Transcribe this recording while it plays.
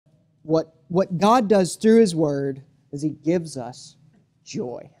what God does through His Word is He gives us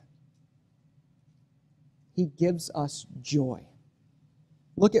joy. He gives us joy.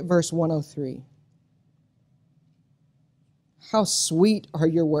 Look at verse 103. How sweet are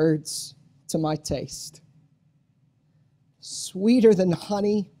your words to my taste. Sweeter than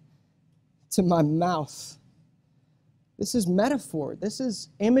honey to my mouth. This is metaphor. This is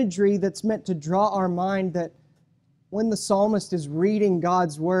imagery that's meant to draw our mind that when the psalmist is reading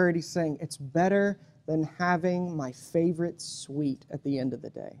God's Word, he's saying, it's better than having my favorite sweet at the end of the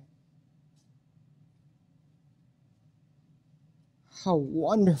day. How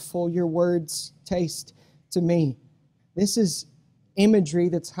wonderful your words taste to me. This is imagery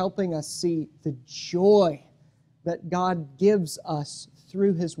that's helping us see the joy that God gives us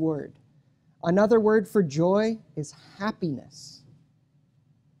through His Word. Another word for joy is happiness.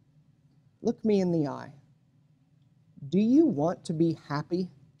 Look me in the eye. Do you want to be happy?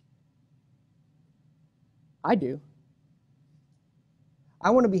 I do. I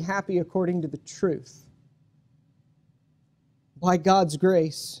want to be happy according to the truth. By God's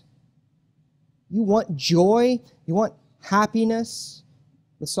grace. You want joy? You want happiness?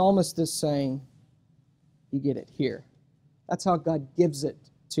 The psalmist is saying, you get it here. That's how God gives it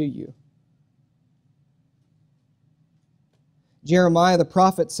to you. Jeremiah the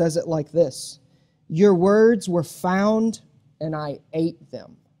prophet says it like this: your words were found, and I ate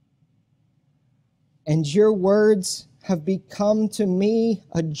them. And your words have become to me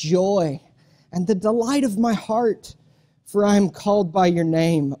a joy and the delight of my heart, for I am called by your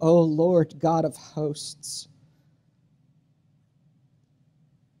name, O Lord God of hosts.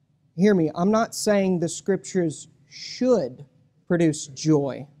 Hear me, I'm not saying the Scriptures should produce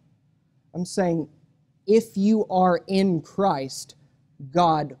joy. I'm saying if you are in Christ,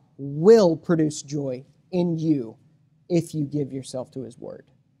 God will produce joy in you if you give yourself to His Word.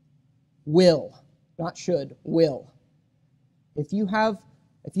 Will, not should, will. If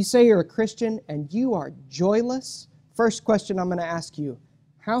you say you're a Christian and you are joyless, first question I'm going to ask you,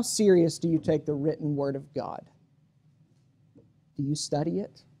 how serious do you take the written Word of God? Do you study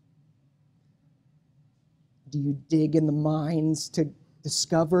it? Do you dig in the mines to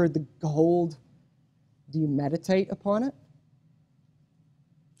discover the gold? Do you meditate upon it?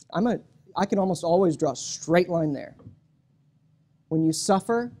 I can almost always draw a straight line there. When you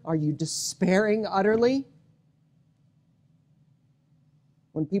suffer, are you despairing utterly?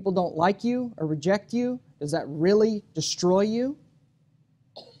 When people don't like you or reject you, does that really destroy you?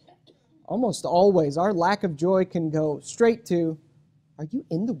 Almost always, our lack of joy can go straight to, are you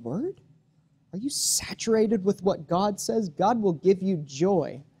in the Word? Are you saturated with what God says? God will give you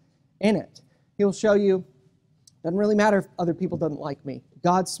joy in it. He'll show you, doesn't really matter if other people don't like me.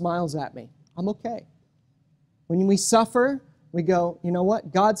 God smiles at me. I'm okay. When we suffer, we go, you know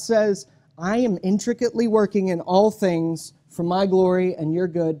what? God says, I am intricately working in all things for my glory and your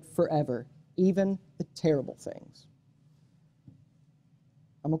good forever, even the terrible things.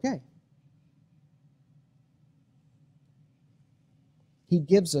 I'm okay. He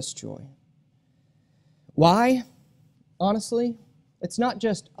gives us joy. Why? Honestly, it's not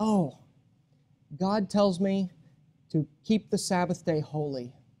just, God tells me to keep the Sabbath day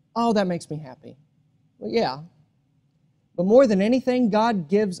holy. Oh, that makes me happy. Well, yeah. But more than anything, God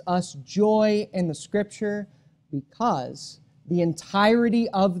gives us joy in the Scripture because the entirety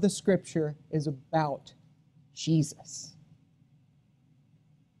of the Scripture is about Jesus.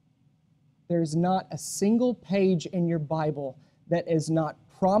 There's not a single page in your Bible that is not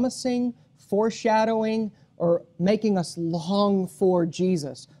promising, foreshadowing, or making us long for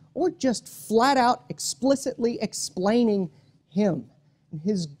Jesus, or just flat out explicitly explaining Him and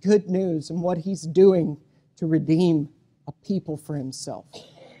His good news and what He's doing to redeem a people for Himself.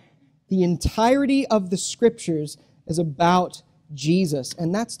 The entirety of the Scriptures is about Jesus,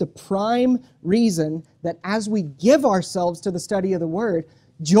 and that's the prime reason that as we give ourselves to the study of the Word,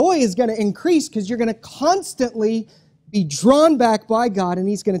 joy is going to increase because you're going to constantly be drawn back by God, and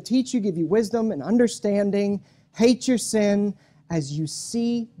He's going to teach you, give you wisdom and understanding, hate your sin, as you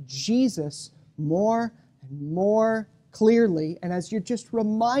see Jesus more and more clearly, and as you're just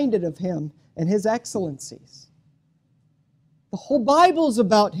reminded of Him and His excellencies. The whole Bible's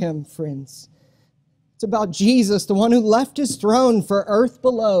about Him, friends. It's about Jesus, the one who left His throne for earth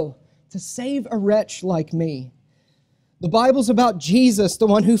below to save a wretch like me. The Bible's about Jesus, the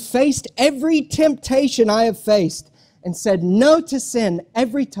one who faced every temptation I have faced and said no to sin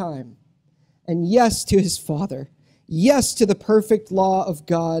every time, and yes to His Father, yes to the perfect law of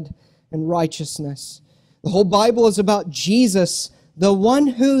God and righteousness. The whole Bible is about Jesus, the one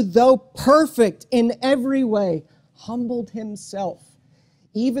who, though perfect in every way, humbled Himself,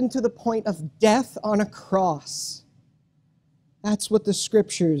 even to the point of death on a cross. That's what the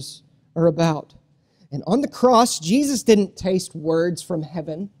Scriptures are about. And on the cross, Jesus didn't taste words from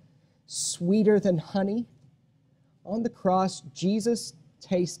heaven, sweeter than honey. On the cross, Jesus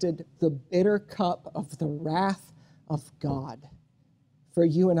tasted the bitter cup of the wrath of God for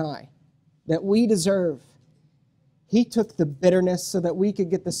you and I, that we deserve. He took the bitterness so that we could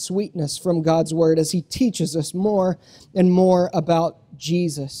get the sweetness from God's Word as He teaches us more and more about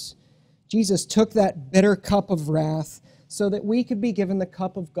Jesus. Jesus took that bitter cup of wrath so that we could be given the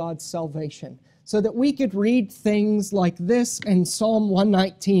cup of God's salvation, so that we could read things like this in Psalm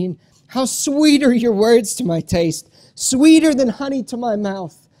 119, "How sweet are your words to my taste, sweeter than honey to my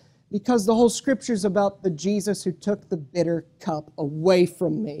mouth," because the whole Scripture is about the Jesus who took the bitter cup away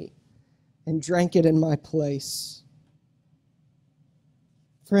from me and drank it in my place.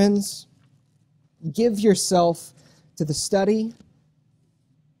 Friends, give yourself to the study,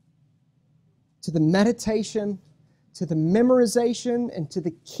 to the meditation, to the memorization, and to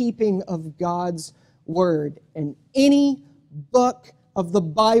the keeping of God's Word. In any book of the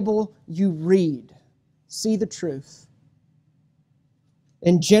Bible you read, see the truth.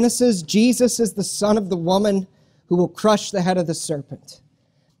 In Genesis, Jesus is the son of the woman who will crush the head of the serpent.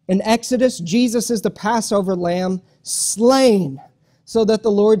 In Exodus, Jesus is the Passover lamb slain so that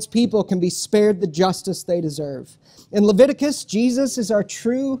the Lord's people can be spared the justice they deserve. In Leviticus, Jesus is our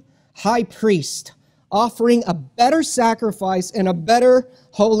true high priest, offering a better sacrifice and a better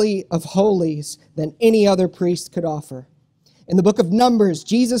holy of holies than any other priest could offer. In the book of Numbers,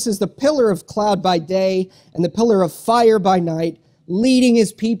 Jesus is the pillar of cloud by day and the pillar of fire by night, leading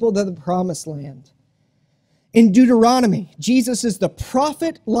His people to the promised land. In Deuteronomy, Jesus is the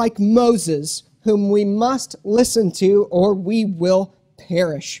prophet like Moses, whom we must listen to or we will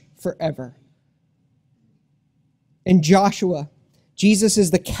perish forever. In Joshua, Jesus is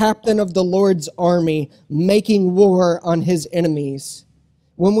the captain of the Lord's army, making war on His enemies.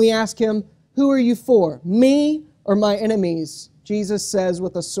 When we ask Him, "Who are you for, me or my enemies?" Jesus says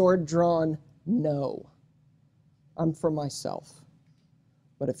with a sword drawn, "No, I'm for myself.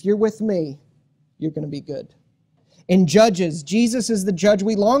 But if you're with me, you're going to be good." In Judges, Jesus is the judge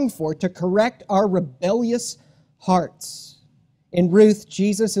we long for to correct our rebellious hearts. In Ruth,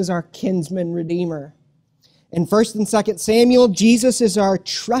 Jesus is our kinsman redeemer. In 1 and 2 Samuel, Jesus is our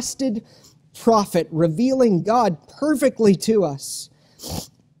trusted prophet, revealing God perfectly to us.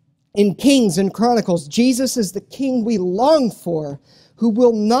 In Kings and Chronicles, Jesus is the king we long for, who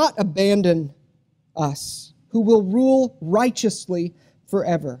will not abandon us, who will rule righteously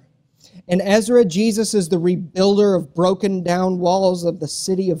forever. In Ezra, Jesus is the rebuilder of broken down walls of the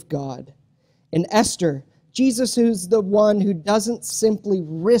city of God. In Esther, Jesus is the one who doesn't simply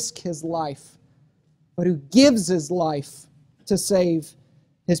risk His life, but who gives His life to save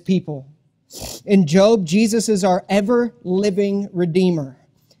His people. In Job, Jesus is our ever-living Redeemer.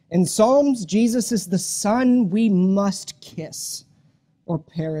 In Psalms, Jesus is the Son we must kiss or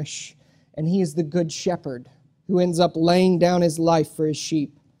perish, and He is the Good Shepherd who ends up laying down His life for His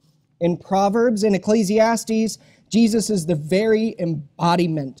sheep. In Proverbs and Ecclesiastes, Jesus is the very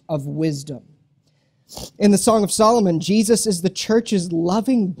embodiment of wisdom. In the Song of Solomon, Jesus is the church's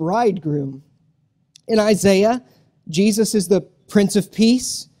loving bridegroom. In Isaiah, Jesus is the Prince of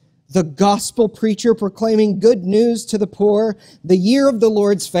Peace, the gospel preacher proclaiming good news to the poor, the year of the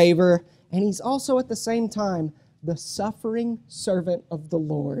Lord's favor, and He's also at the same time the suffering servant of the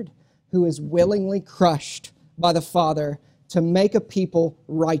Lord who is willingly crushed by the Father to make a people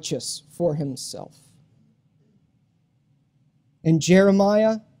righteous for Himself. In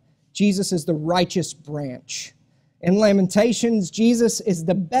Jeremiah, Jesus is the righteous branch. In Lamentations, Jesus is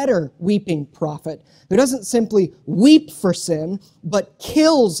the better weeping prophet who doesn't simply weep for sin, but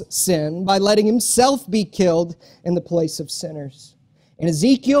kills sin by letting Himself be killed in the place of sinners. In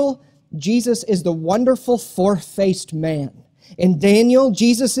Ezekiel, Jesus is the wonderful four-faced man. In Daniel,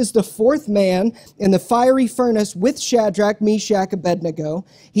 Jesus is the fourth man in the fiery furnace with Shadrach, Meshach, Abednego.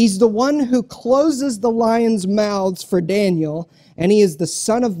 He's the one who closes the lions' mouths for Daniel, and He is the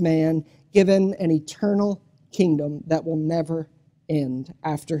Son of Man given an eternal kingdom that will never end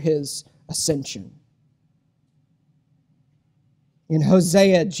after His ascension. In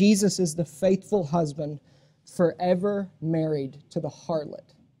Hosea, Jesus is the faithful husband forever married to the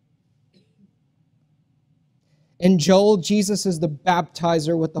harlot. In Joel, Jesus is the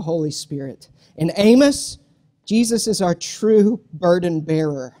baptizer with the Holy Spirit. In Amos, Jesus is our true burden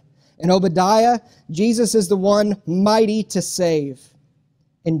bearer. In Obadiah, Jesus is the one mighty to save.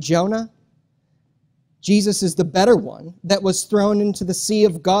 In Jonah, Jesus is the better one that was thrown into the sea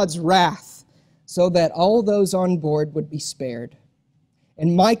of God's wrath so that all those on board would be spared.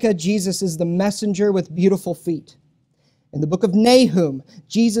 In Micah, Jesus is the messenger with beautiful feet. In the book of Nahum,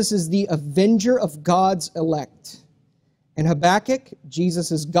 Jesus is the avenger of God's elect. In Habakkuk,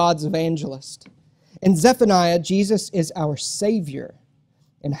 Jesus is God's evangelist. In Zephaniah, Jesus is our Savior.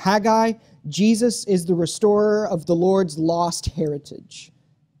 In Haggai, Jesus is the restorer of the Lord's lost heritage.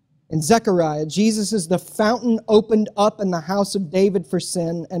 In Zechariah, Jesus is the fountain opened up in the house of David for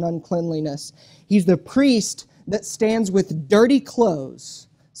sin and uncleanliness. He's the priest that stands with dirty clothes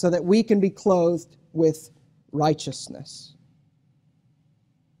so that we can be clothed with righteousness.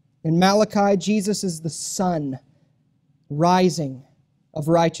 In Malachi, Jesus is the sun rising of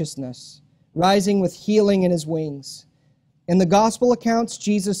righteousness, rising with healing in his wings. In the gospel accounts,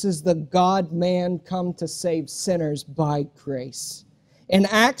 Jesus is the God-man come to save sinners by grace. In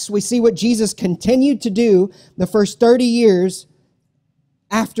Acts, we see what Jesus continued to do the first 30 years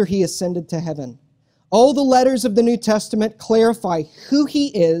after he ascended to heaven. All the letters of the New Testament clarify who he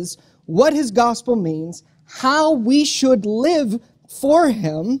is, what his gospel means, how we should live for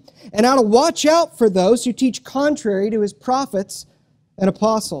him, and how to watch out for those who teach contrary to his prophets and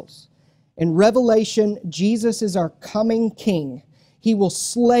apostles. In Revelation, Jesus is our coming king. He will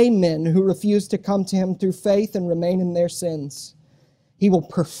slay men who refuse to come to him through faith and remain in their sins. He will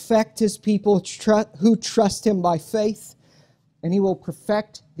perfect his people who trust him by faith, and he will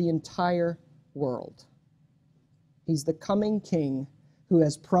perfect the entire world. He's the coming king who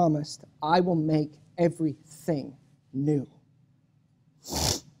has promised, I will make everything new.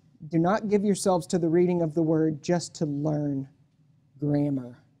 Do not give yourselves to the reading of the word just to learn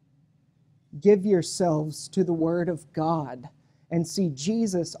grammar. Give yourselves to the word of God and see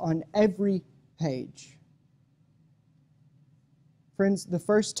Jesus on every page. Friends, the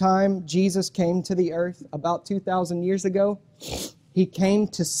first time Jesus came to the earth about 2,000 years ago, he came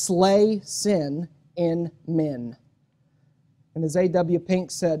to slay sin in men. And as A.W.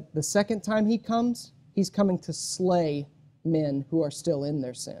 Pink said, the second time he comes, he's coming to slay men who are still in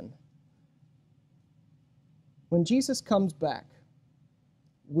their sin. When Jesus comes back,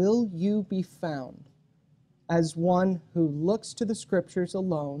 will you be found as one who looks to the Scriptures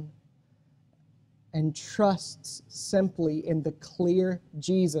alone and trusts simply in the clear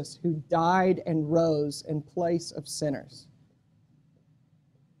Jesus who died and rose in place of sinners?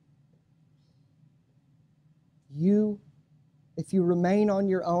 If you remain on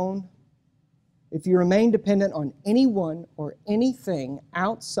your own, if you remain dependent on anyone or anything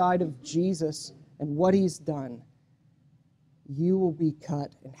outside of Jesus and what he's done, you will be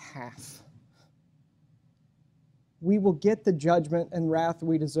cut in half. We will get the judgment and wrath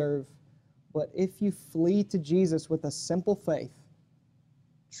we deserve, but if you flee to Jesus with a simple faith,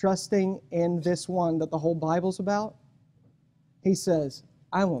 trusting in this one that the whole Bible's about, he says,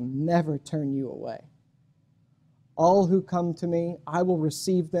 I will never turn you away. All who come to me, I will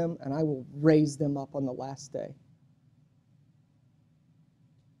receive them, and I will raise them up on the last day.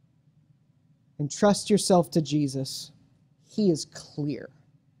 Entrust yourself to Jesus. He is clear.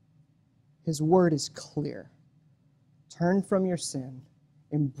 His word is clear. Turn from your sin.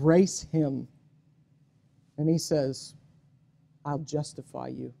 Embrace him. And he says, I'll justify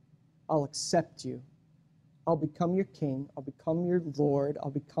you. I'll accept you. I'll become your king. I'll become your Lord. I'll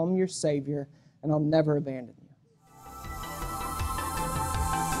become your Savior. And I'll never abandon you.